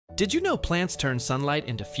Did you know plants turn sunlight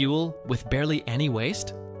into fuel with barely any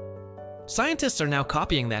waste? Scientists are now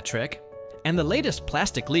copying that trick, and the latest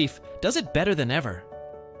plastic leaf does it better than ever.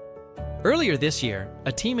 Earlier this year,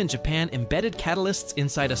 a team in Japan embedded catalysts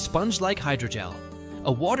inside a sponge-like hydrogel,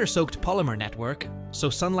 a water-soaked polymer network,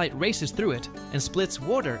 so sunlight races through it and splits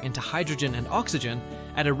water into hydrogen and oxygen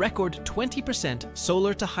at a record 20%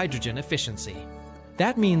 solar to hydrogen efficiency.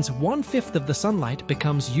 That means 1/5 of the sunlight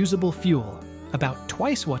becomes usable fuel, about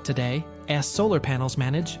twice what today solar panels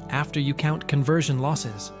manage after you count conversion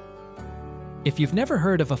losses. If you've never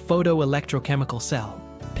heard of a photoelectrochemical cell,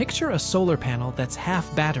 picture a solar panel that's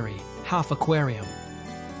half battery, half aquarium.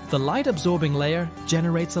 The light-absorbing layer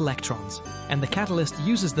generates electrons, and the catalyst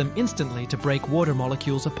uses them instantly to break water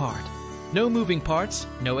molecules apart. No moving parts,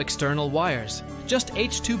 no external wires, just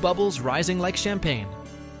H2 bubbles rising like champagne.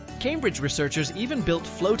 Cambridge researchers even built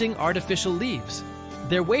floating artificial leaves.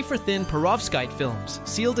 They're wafer-thin perovskite films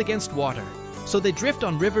sealed against water, so they drift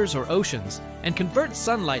on rivers or oceans and convert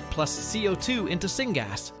sunlight plus CO2 into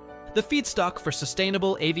syngas, the feedstock for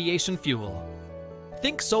sustainable aviation fuel.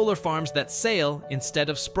 Think solar farms that sail instead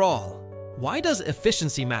of sprawl. Why does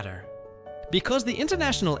efficiency matter? Because the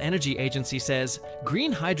International Energy Agency says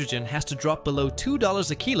green hydrogen has to drop below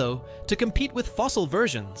 $2 a kilo to compete with fossil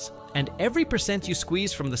versions, and every percent you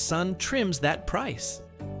squeeze from the sun trims that price.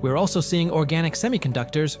 We're also seeing organic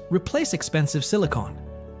semiconductors replace expensive silicon.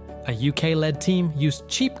 A UK-led team used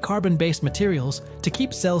cheap carbon-based materials to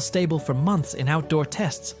keep cells stable for months in outdoor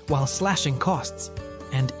tests while slashing costs.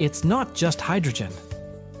 And it's not just hydrogen.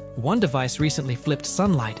 One device recently flipped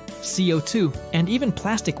sunlight, CO2, and even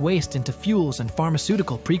plastic waste into fuels and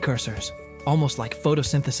pharmaceutical precursors, almost like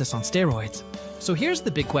photosynthesis on steroids. So here's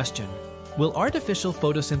the big question. Will artificial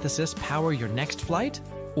photosynthesis power your next flight?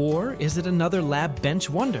 Or is it another lab bench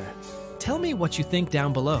wonder? Tell me what you think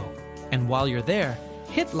down below. And while you're there,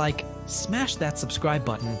 hit like, smash that subscribe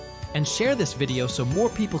button, and share this video so more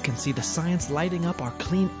people can see the science lighting up our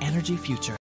clean energy future.